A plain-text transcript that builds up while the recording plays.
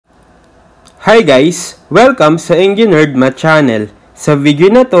Hi guys! Welcome sa enginerdmath channel. Sa video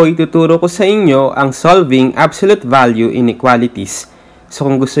na to, ituturo ko sa inyo ang solving absolute value inequalities. So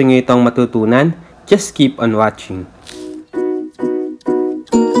kung gusto niyo itong matutunan, just keep on watching.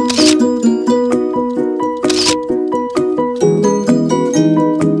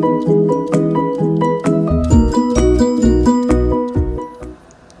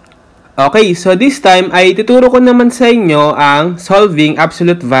 Okay, so this time ay tuturo ko naman sa inyo ang solving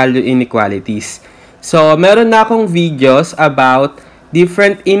absolute value inequalities. So, meron na akong videos about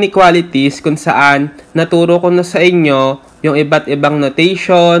different inequalities kung saan naturo ko na sa inyo yung iba't ibang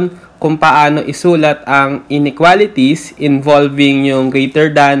notation, kung paano isulat ang inequalities involving yung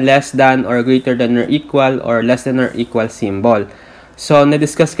greater than, less than, or greater than or equal, or less than or equal symbol. So,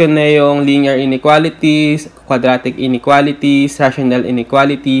 na-discuss ko na yung linear inequalities, quadratic inequalities, rational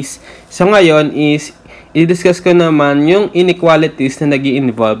inequalities. So, ngayon is, i-discuss ko naman yung inequalities na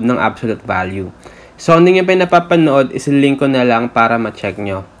nag-i-involve ng absolute value. So, kung hindi nyo pa napapanood, is-link ko na lang para ma-check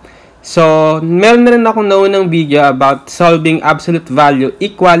nyo. So, meron na rin akong naunang video about solving absolute value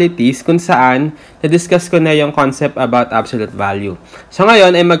equalities kung saan na-discuss ko na yung concept about absolute value. So,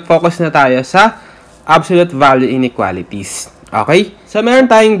 ngayon ay mag-focus na tayo sa absolute value inequalities. Okay? So, meron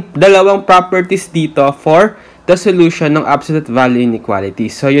tayong dalawang properties dito for the solution ng absolute value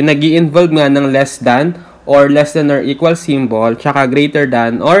inequality. So, yung nag-i-involve nga ng less than or equal symbol, tsaka greater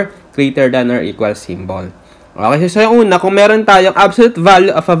than or equal symbol. Okay? So, yung una, kung meron tayong absolute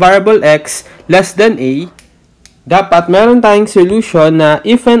value of a variable x less than a, dapat meron tayong solution na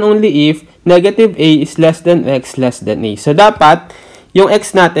if and only if negative a is less than x less than a. So, dapat yung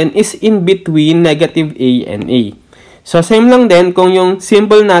x natin is in between negative a and a. So, same lang din kung yung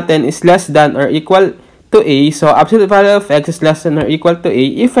symbol natin is less than or equal to a. So, absolute value of x is less than or equal to a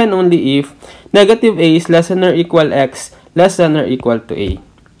if and only if negative a is less than or equal x less than or equal to a.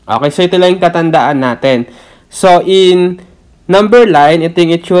 Okay, so ito lang yung tatandaan natin. So, in number line, ito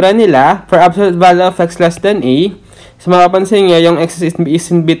yung itsura nila for absolute value of x less than a. So, mapapansin nyo, yung x is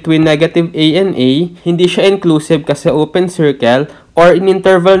in between negative a and a. Hindi siya inclusive kasi open circle or in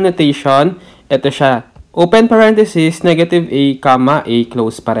interval notation, ito siya. Open parenthesis, negative a, comma, a,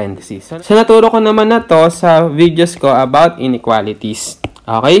 close parenthesis. So, naturo ko naman na to sa videos ko about inequalities.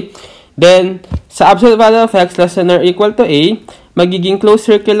 Okay? Then, sa absolute value of x less than or equal to a, magiging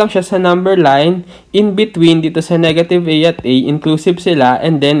close circle lang siya sa number line. In between, dito sa negative a at a, inclusive sila.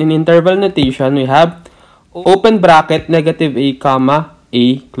 And then, in interval notation, we have open bracket, negative a, comma,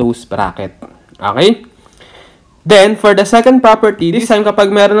 a, close bracket. Okay? Then, for the second property, this time kapag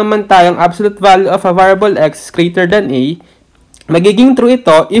meron naman tayong absolute value of a variable x greater than a, magiging true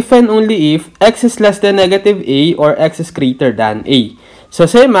ito if and only if x is less than negative a or x is greater than a. So,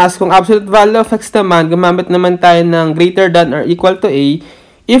 same as kung absolute value of x naman, gumamit naman tayo ng greater than or equal to a,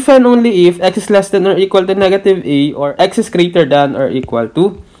 if and only if x is less than or equal to negative a or x is greater than or equal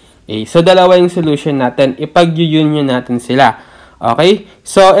to a. So, dalawa yung solution natin. Ipag-union natin sila. Okay?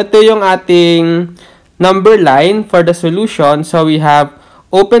 So, ito yung ating number line for the solution. So, we have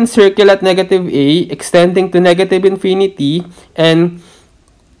open circle at negative a extending to negative infinity and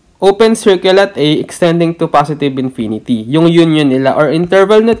open circle at a extending to positive infinity. Yung union nila or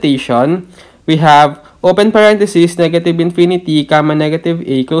interval notation, we have open parenthesis, negative infinity, comma, negative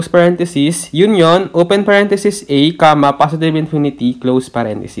a, close parenthesis, union, open parenthesis a, comma, positive infinity, close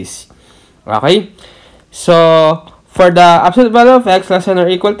parenthesis. Okay? So, for the absolute value of x less than or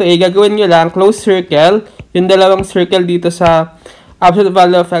equal to a, gagawin nyo lang close circle, yung dalawang circle dito sa absolute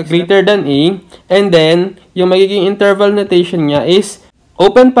value of x greater than a, and then, yung magiging interval notation niya is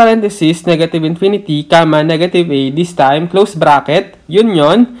open parenthesis, negative infinity, comma, negative a, this time, close bracket,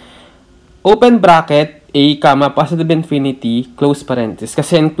 union, open bracket, a, comma, positive infinity, close parenthesis.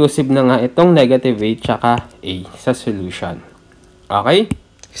 Kasi inclusive na nga itong negative a tsaka a sa solution. Okay?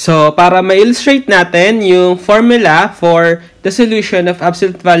 So, para ma-illustrate natin yung formula for the solution of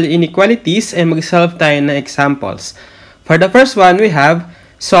absolute value inequalities, ay mag-solve tayo ng examples. For the first one, we have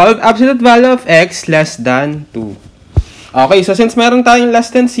solve absolute value of x less than 2. Okay, so since meron tayong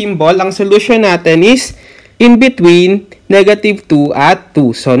less than symbol, ang solution natin is in between negative 2 at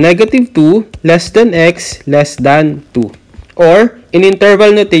 2. So, negative 2 less than x less than 2. Or, in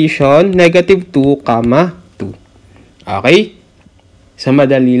interval notation, negative 2, comma, 2. Okay? So,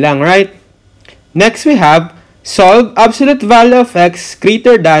 madali lang, right? Next, we have solve absolute value of x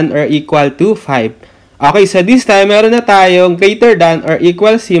greater than or equal to 5. Okay, so this time, meron na tayong greater than or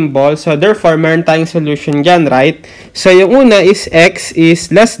equal symbol. So, therefore, meron tayong solution dyan, right? So, yung una is x is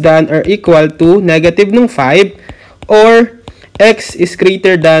less than or equal to negative ng 5 or x is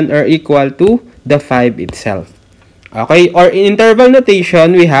greater than or equal to the 5 itself. Okay, or in interval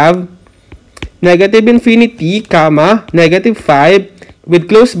notation, we have negative infinity, comma, negative 5 with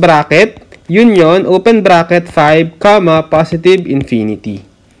close bracket, union, open bracket, 5, comma, positive infinity.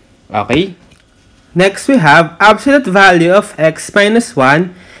 Okay? Next, we have absolute value of x minus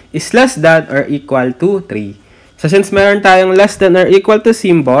 1 is less than or equal to 3. So, since meron tayong less than or equal to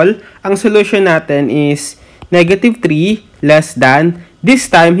symbol, ang solution natin is negative 3 less than.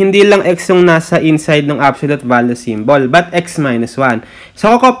 This time, hindi lang x yung nasa inside ng absolute value symbol, but x minus 1. So,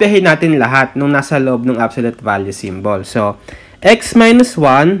 kokopyahin natin lahat nung nasa loob ng absolute value symbol. So, x minus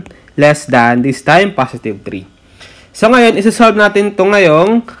 1 less than, this time, positive 3. So, ngayon, isa-solve natin ito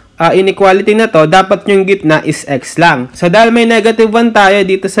ngayong inequality na to, dapat yung gitna is x lang. So, dahil may negative 1 tayo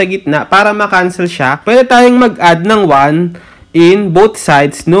dito sa gitna, para ma-cancel siya, pwede tayong mag-add ng 1 in both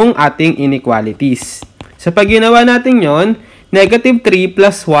sides nung ating inequalities. So, pag ginawa natin yon, negative 3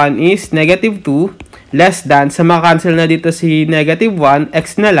 plus 1 is negative 2, less than, so ma-cancel na dito si negative 1,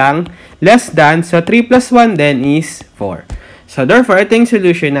 x na lang, less than, so 3 plus 1 then is 4. So, therefore, ito yung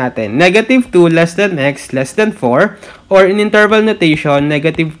solution natin. Negative 2 less than x less than 4, or in interval notation,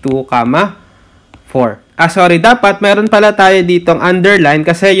 negative 2, 4. Dapat meron pala tayo ditong underline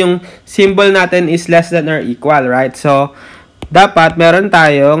kasi yung symbol natin is less than or equal, right? So, dapat meron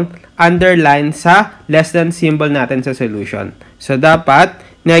tayong underline sa less than symbol natin sa solution. So, dapat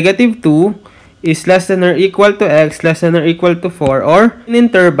negative 2 is less than or equal to x less than or equal to 4, or in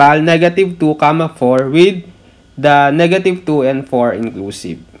interval, negative 2, 4 with the negative 2 and 4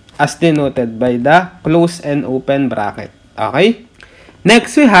 inclusive, as denoted by the close and open bracket. Okay?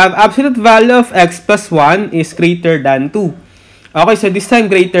 Next, we have absolute value of x plus 1 is greater than 2. Okay, so this time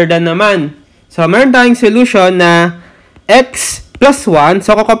greater than naman. So, meron tayong solution na x plus 1.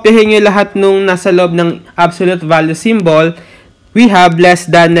 So, kakopyahin nyo lahat nung nasa loob ng absolute value symbol. We have less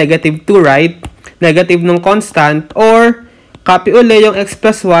than negative 2, right? Negative nung constant. Or, copy uli yung x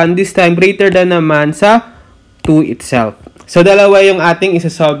plus 1. This time, greater than naman sa 2 itself. So, dalawa yung ating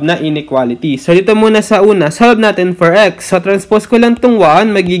isa-solve na inequality. So, dito muna sa una, solve natin for x. So, transpose ko lang itong 1,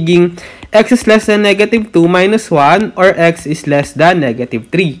 magiging x is less than negative 2 minus 1, or x is less than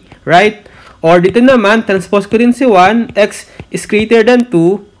negative 3. Right? Or dito naman, transpose ko rin si 1, x is greater than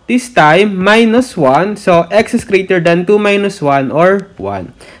 2, this time, minus 1. So, x is greater than 2 minus 1, or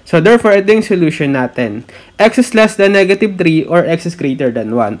 1. So, therefore, ito yung solution natin. X is less than negative 3, or x is greater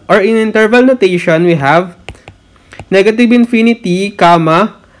than 1. Or in interval notation, we have negative infinity,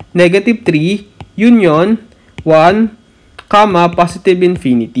 comma, negative 3, union, 1, comma, positive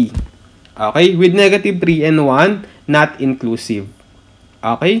infinity. Okay? With negative 3 and 1, not inclusive.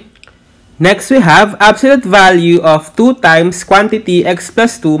 Okay? Next, we have absolute value of 2 times quantity x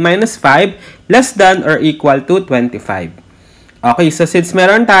plus 2 minus 5 less than or equal to 25. Okay, so since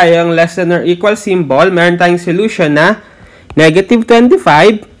meron tayong less than or equal symbol, meron tayong solution na negative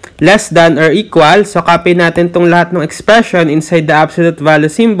 25 less than or equal. So, copy natin itong lahat ng expression inside the absolute value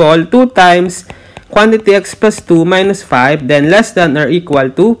symbol. 2 times quantity x plus 2 minus 5, then less than or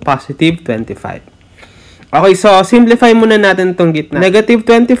equal to positive 25. Okay, so, simplify muna natin itong gitna. Negative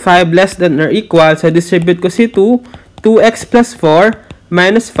 25 less than or equal. So, distribute ko si 2. 2x plus 4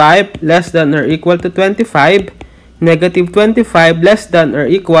 minus 5 less than or equal to 25. Negative 25 less than or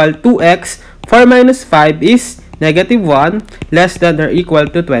equal 2x. 4 minus 5 is negative 1 less than or equal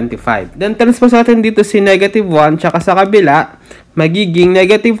to 25. Then, transpose natin dito si negative 1 tsaka sa kabila, magiging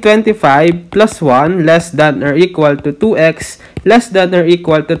negative 25 plus 1 less than or equal to 2x less than or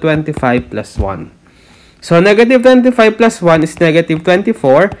equal to 25 plus 1. So, negative 25 plus 1 is negative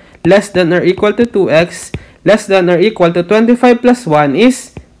 24 less than or equal to 2x less than or equal to 25 plus 1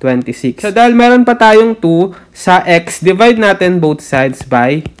 is 26. So, dahil meron pa tayong 2 sa x, divide natin both sides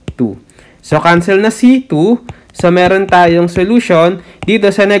by 2. So, cancel na si 2. So, meron tayong solution. Dito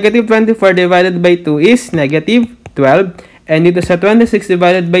sa negative 24 divided by 2 is negative 12. And dito sa 26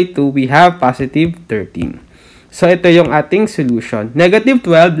 divided by 2, we have positive 13. So, ito yung ating solution. Negative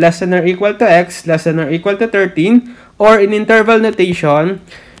 12 less than or equal to x less than or equal to 13. Or in interval notation,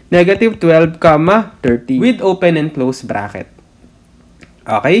 negative 12, 30 with open and close bracket.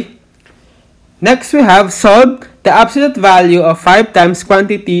 Okay? Next, we have solved the absolute value of 5 times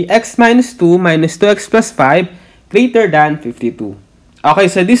quantity x minus 2 minus 2x plus 5 greater than 52. Okay,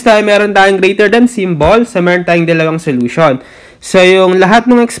 so this time, meron tayong greater than symbol. So, meron tayong dalawang solution. So, yung lahat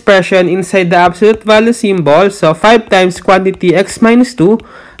ng expression inside the absolute value symbol. So, 5 times quantity x minus 2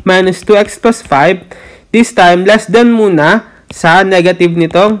 minus 2x plus 5. This time, less than muna sa negative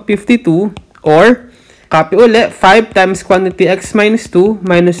nitong 52. Or, copy uli, 5 times quantity x minus 2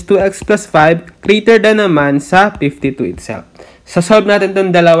 minus 2x plus 5 greater than naman sa 52 itself. So, solve natin itong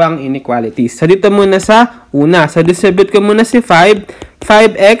dalawang inequalities. So, dito muna sa una. So, distribute ko muna si 5.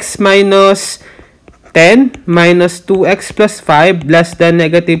 5x minus 10 minus 2x plus 5 less than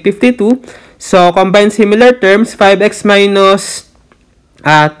negative 52. So, combine similar terms, 5x minus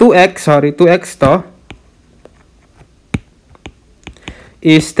 2x to,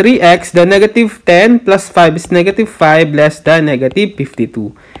 is 3x, the negative 10 plus 5 is negative 5 less than negative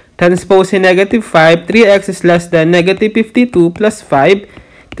 52. Transpose in negative 5, 3x is less than negative 52 plus 5.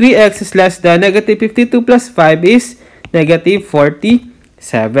 3x is less than negative 52 plus 5 is negative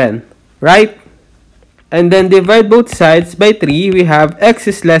 47. Right? And then divide both sides by 3. We have x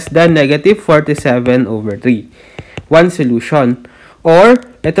is less than negative 47 over 3. One solution. Or,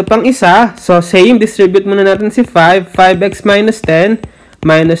 ito pang isa. So, same. Distribute muna natin si 5. 5x minus 10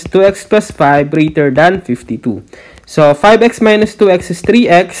 minus 2x plus 5 greater than 52. So, 5x minus 2x is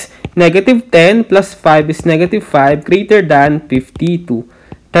 3x. Negative 10 plus 5 is negative 5 greater than 52.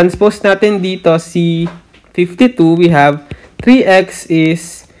 Transpose natin dito si 52. We have 3x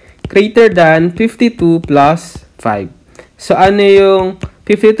is greater than 52 plus 5. So, ano yung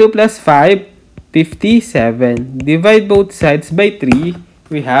 52 plus 5? 57. Divide both sides by 3.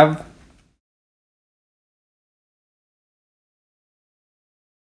 We have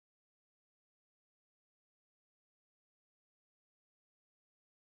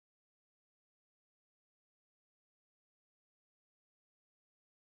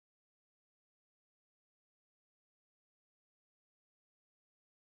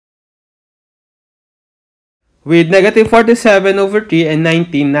with negative 47 over 3 and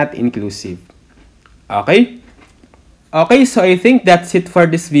 19 not inclusive. Okay? Okay, so I think that's it for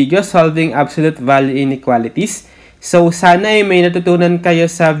this video, solving absolute value inequalities. So, sana ay may natutunan kayo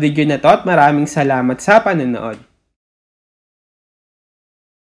sa video na to at maraming salamat sa panonood.